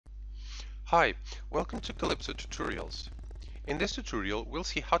Hi, welcome to Kalipso Tutorials. In this tutorial, we'll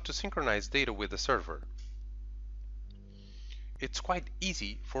see how to synchronize data with the server. It's quite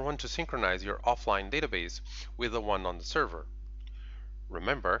easy for one to synchronize your offline database with the one on the server.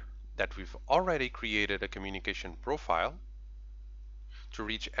 Remember that we've already created a communication profile to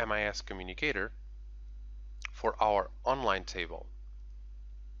reach MIS Communicator for our online table.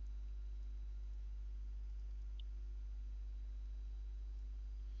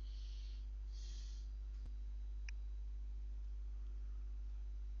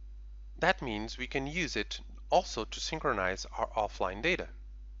 That means we can use it also to synchronize our offline data.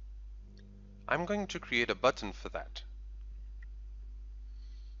 I'm going to create a button for that.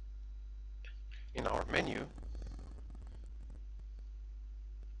 In our menu,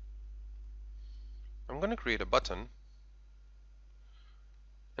 I'm going to create a button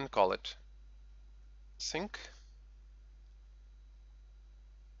and call it Sync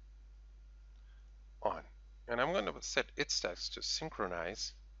On. And I'm going to set its text to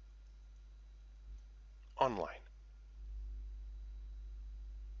Synchronize Online.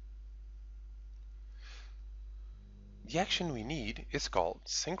 The action we need is called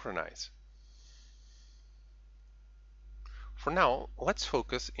Synchronize. For now, let's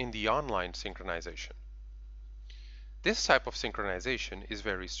focus in the online synchronization. This type of synchronization is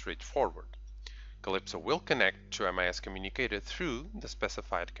very straightforward. Kalipso will connect to MIS Communicator through the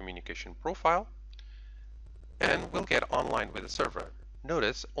specified communication profile and will get online with the server.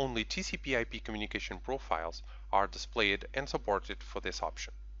 Notice only TCP/IP communication profiles are displayed and supported for this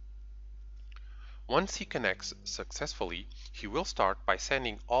option. Once he connects successfully, he will start by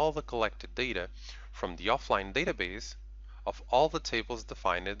sending all the collected data from the offline database of all the tables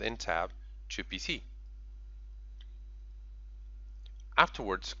defined in tab to PC.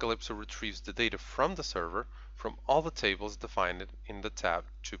 Afterwards, Kalipso retrieves the data from the server from all the tables defined in the tab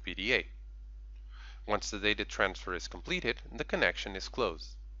to PDA. Once the data transfer is completed, the connection is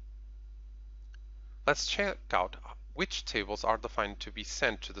closed. Let's check out which tables are defined to be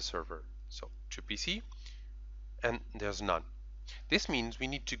sent to the server. So to PC, and there's none. This means we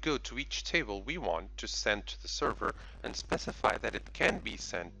need to go to each table we want to send to the server and specify that it can be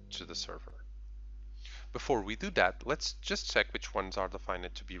sent to the server. Before we do that, let's just check which ones are defined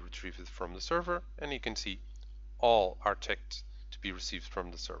to be retrieved from the server, and you can see all are checked to be received from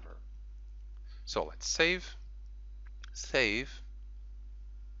the server. So let's save,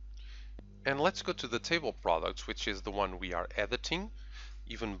 and let's go to the table products, which is the one we are editing.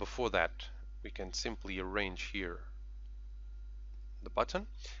 Even before that, we can simply arrange here the button.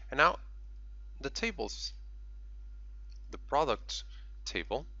 And now the tables, the product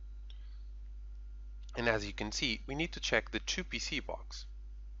table, and as you can see, we need to check the to PC box.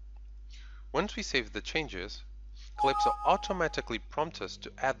 Once we save the changes, Kalipso automatically prompts us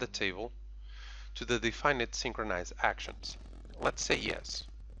to add the table to the defined synchronize actions. Let's say yes.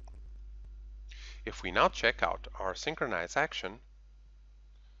 If we now check out our synchronize action,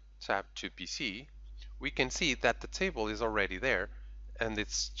 tab to PC, we can see that the table is already there and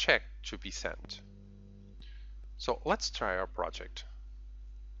it's checked to be sent. So let's try our project.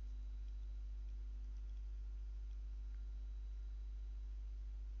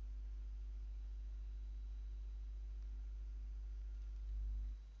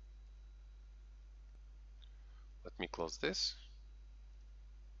 Let me close this.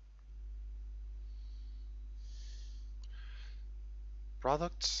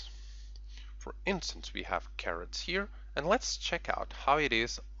 Products. For instance, we have carrots here, and let's check out how it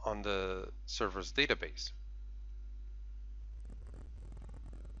is on the server's database.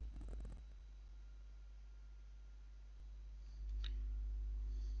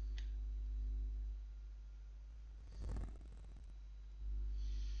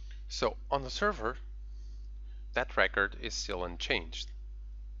 So on the server, that record is still unchanged.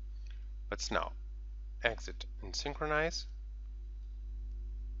 Let's now exit and synchronize.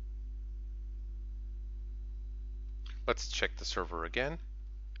 Let's check the server again.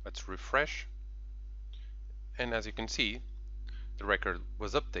 Let's refresh. And as you can see, the record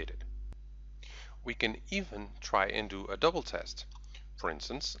was updated. We can even try and do a double test. For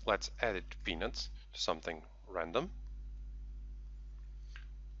instance, let's edit peanuts to something random.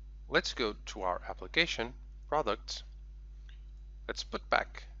 Let's go to our application, products. Let's put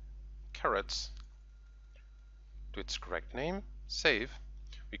back carrots to its correct name, save.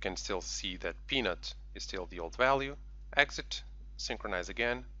 We can still see that peanut is still the old value. Exit, synchronize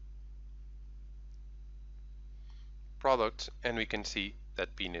again, product, and we can see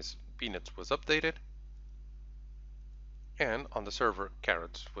that peanuts was updated, and on the server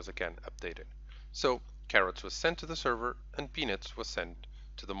carrots was again updated. So carrots was sent to the server and peanuts was sent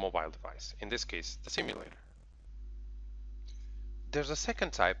to the mobile device, in this case, the simulator. There's a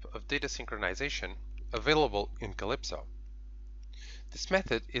second type of data synchronization available in Kalipso. This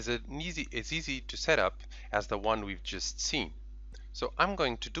method is as easy to set up as the one we've just seen. So I'm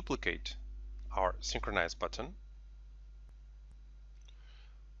going to duplicate our synchronize button,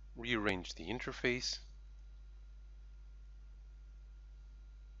 rearrange the interface,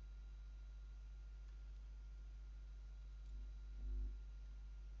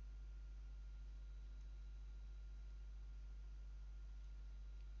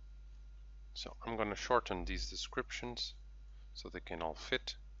 so I'm going to shorten these descriptions so they can all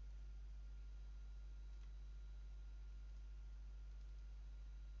fit.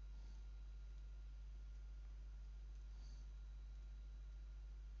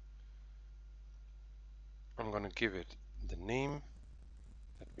 I'm going to give it the name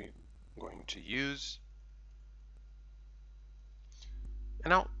that we're going to use.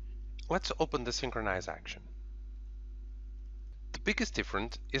 And now let's open the synchronize action. The biggest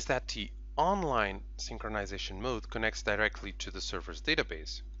difference is that the online synchronization mode connects directly to the server's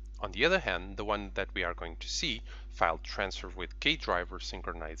database. On the other hand, the one that we are going to see, file transfer with KDriver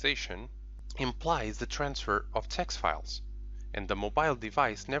synchronization, implies the transfer of text files, and the mobile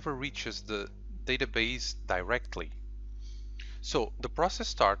device never reaches the database directly. So the process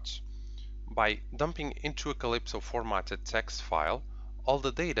starts by dumping into a Kalipso formatted text file all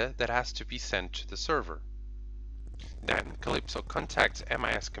the data that has to be sent to the server. Then Kalipso contacts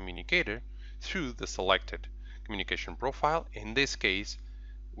MIS communicator through the selected communication profile. In this case,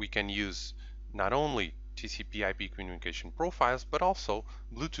 we can use not only TCP/IP communication profiles, but also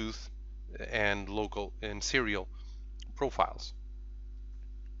Bluetooth and local and serial profiles.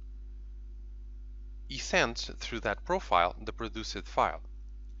 He sends through that profile the produced file.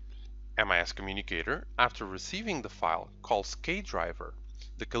 MIS communicator, after receiving the file, calls KDriver,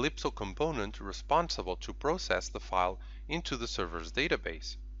 the Kalipso component responsible to process the file into the server's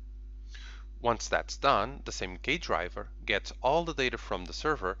database. Once that's done, the same KDriver gets all the data from the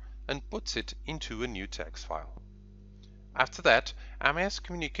server and puts it into a new text file. After that, MIS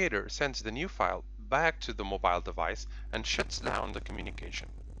communicator sends the new file back to the mobile device and shuts down the communication.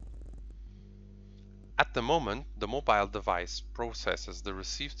 At the moment, the mobile device processes the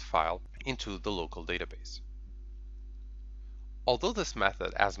received file into the local database. Although this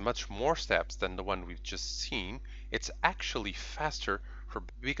method has much more steps than the one we've just seen, it's actually faster for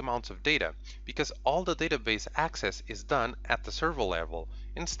big amounts of data because all the database access is done at the server level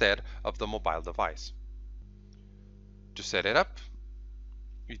instead of the mobile device. To set it up,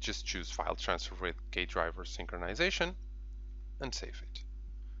 you just choose File Transfer with KDriver Synchronization and save it.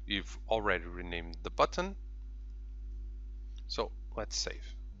 You've already renamed the button, so let's save.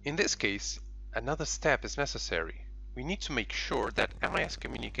 In this case, another step is necessary. We need to make sure that MIS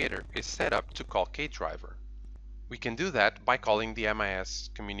communicator is set up to call KDriver. We can do that by calling the MIS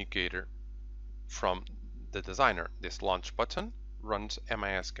communicator from the designer. This launch button runs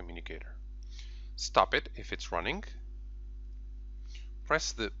MIS communicator. Stop it if it's running.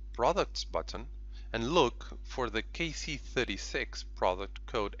 Press the products button and look for the KC36 product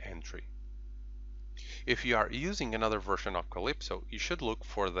code entry. If you are using another version of Kalipso, you should look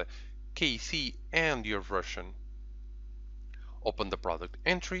for the KC and your version. Open the product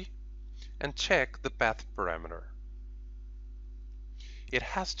entry and check the path parameter. It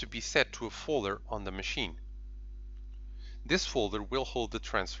has to be set to a folder on the machine. This folder will hold the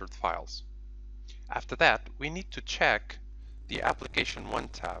transferred files. After that, we need to check the Application 1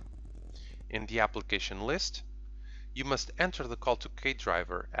 tab. In the application list, you must enter the call to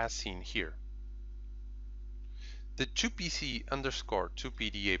KDriver as seen here. The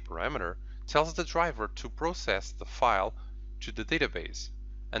 2pc_2pda parameter tells the driver to process the file to the database,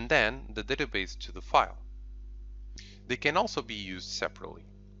 and then the database to the file. They can also be used separately.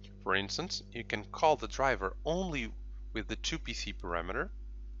 For instance, you can call the driver only with the 2pc parameter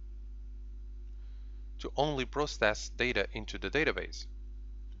to only process data into the database.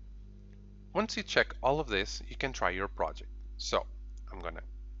 Once you check all of this, you can try your project. So I'm going to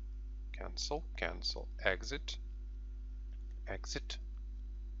cancel, exit,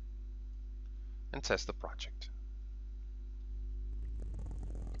 and test the project.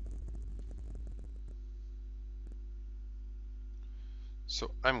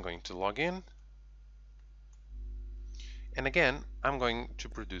 So I'm going to log in, and again I'm going to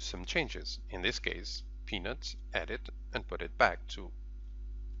produce some changes. In this case, peanuts, edit, and put it back to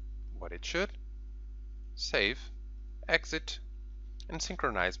what it should. Save, exit, and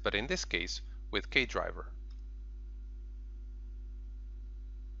synchronize, but in this case with KDriver.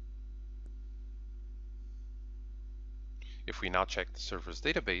 If we now check the server's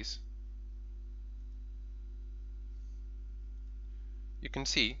database, you can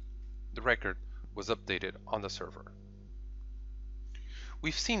see the record was updated on the server.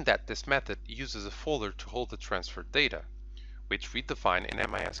 We've seen that this method uses a folder to hold the transferred data, which we define in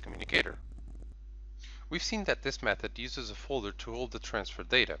MIS Communicator. We've seen that this method uses a folder to hold the transferred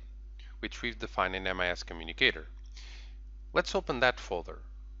data, which we've defined in MIS Communicator. Let's open that folder.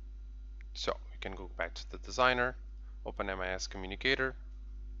 So we can go back to the designer, open MIS Communicator.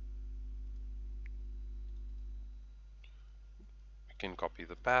 We can copy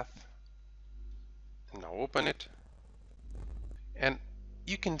the path and now open it. And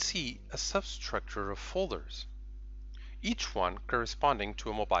you can see a substructure of folders, each one corresponding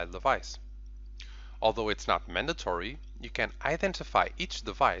to a mobile device. Although it's not mandatory, you can identify each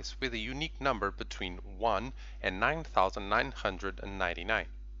device with a unique number between 1 and 9999.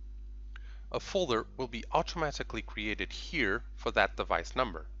 A folder will be automatically created here for that device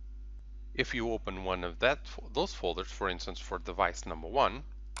number. If you open one of those folders, for instance for device number 1,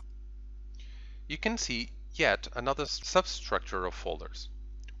 you can see yet another substructure of folders.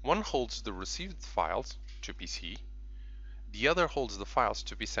 One holds the received files to PC, the other holds the files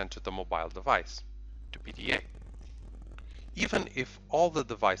to be sent to the mobile device, to PDA. Even if all the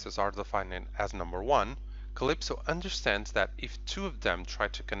devices are defined as number 1, Kalipso understands that if two of them try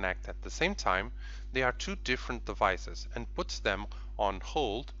to connect at the same time, they are two different devices and puts them on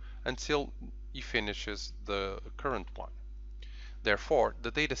hold until he finishes the current one. Therefore,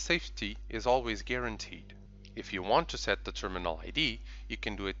 the data safety is always guaranteed. If you want to set the terminal ID, you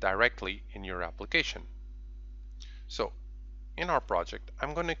can do it directly in your application. So, in our project,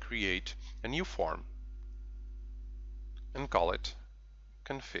 I'm going to create a new form and call it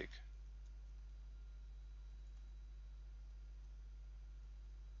config.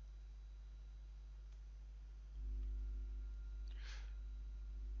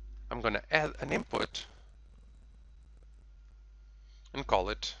 I'm going to add an input and call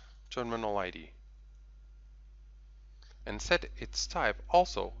it terminal ID and set its type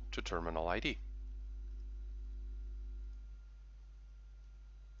also to terminal ID.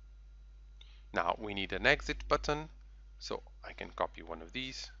 Now we need an exit button, so I can copy one of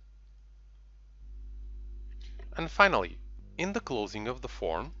these. And finally, in the closing of the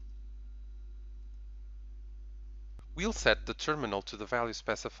form, we'll set the terminal to the value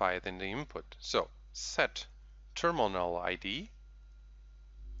specified in the input. So set terminal ID,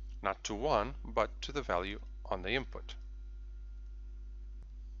 not to 1, but to the value on the input.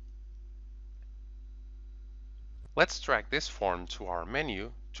 Let's drag this form to our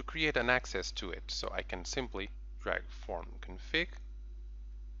menu to create an access to it. So I can simply drag form config,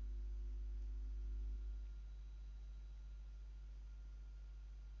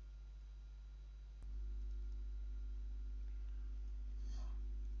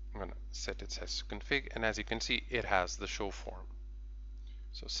 I'm going to set it as config, and as you can see, it has the show form.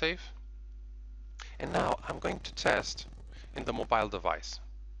 So save. And now I'm going to test in the mobile device.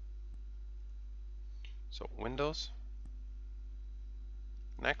 So Windows,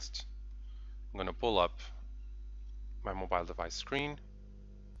 next. I'm going to pull up my mobile device screen.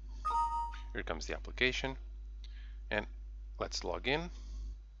 Here comes the application. And let's log in.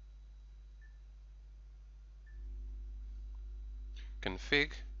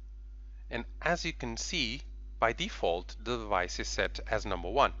 Config. And as you can see, by default, the device is set as number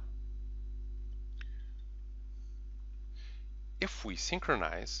 1. If we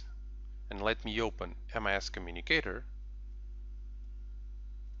synchronize, and let me open MIS Communicator,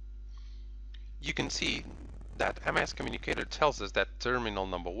 you can see that MIS Communicator tells us that terminal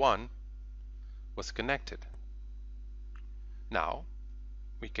number 1 was connected. Now,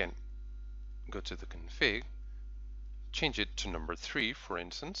 we can go to the config, change it to number 3, for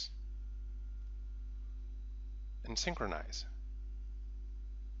instance, and synchronize.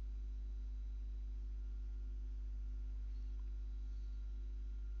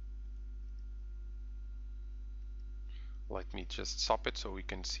 Let me just stop it so we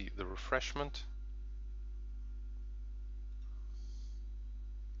can see the refreshment.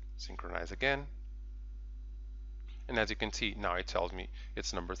 Synchronize again. And as you can see, now it tells me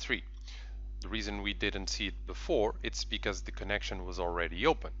it's number 3. The reason we didn't see it before, it's because the connection was already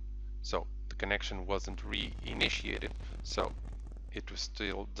open. So the connection wasn't reinitiated, so it was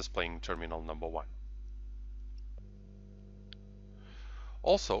still displaying terminal number 1.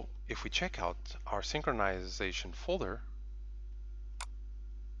 Also, if we check out our synchronization folder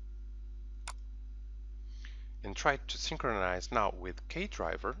and try to synchronize now with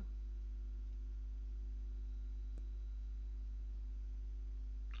KDriver,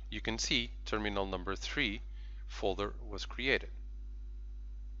 you can see terminal number 3 folder was created.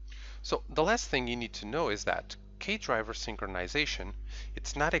 So the last thing you need to know is that KDriver synchronization,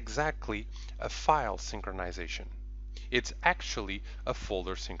 it's not exactly a file synchronization. It's actually a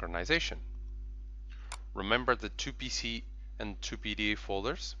folder synchronization. Remember the 2PC and 2PDA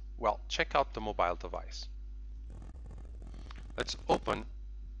folders? Well, check out the mobile device. Let's open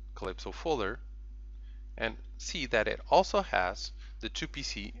Kalipso folder and see that it also has the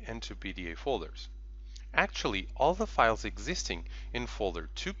 2PC and 2PDA folders. Actually, all the files existing in folder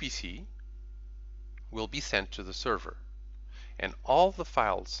 2PC will be sent to the server, and all the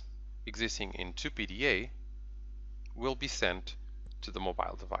files existing in 2PDA will be sent to the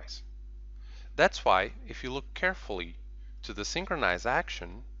mobile device. That's why, if you look carefully to the synchronize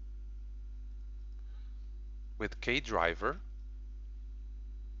action with KDriver,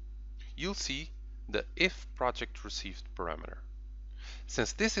 you'll see the if project received parameter.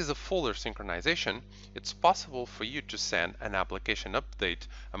 Since this is a folder synchronization, it's possible for you to send an application update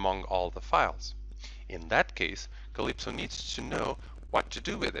among all the files. In that case, Kalipso needs to know what to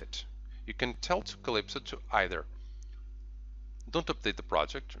do with it. You can tell to Kalipso to either don't update the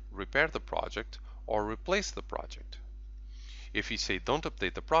project, repair the project, or replace the project. If you say don't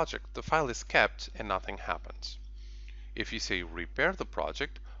update the project, the file is kept and nothing happens. If you say repair the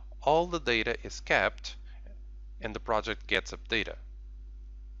project, all the data is kept and the project gets updated,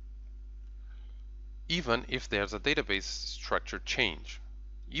 even if there's a database structure change.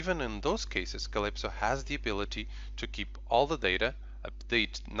 Even in those cases, Kalipso has the ability to keep all the data,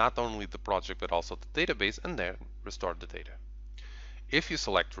 update not only the project but also the database, and then restore the data. If you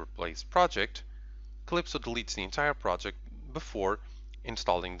select replace project, Kalipso deletes the entire project before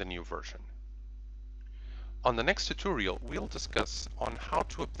installing the new version. On the next tutorial, we'll discuss on how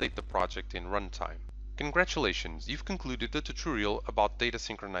to update the project in runtime. Congratulations, you've concluded the tutorial about data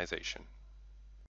synchronization.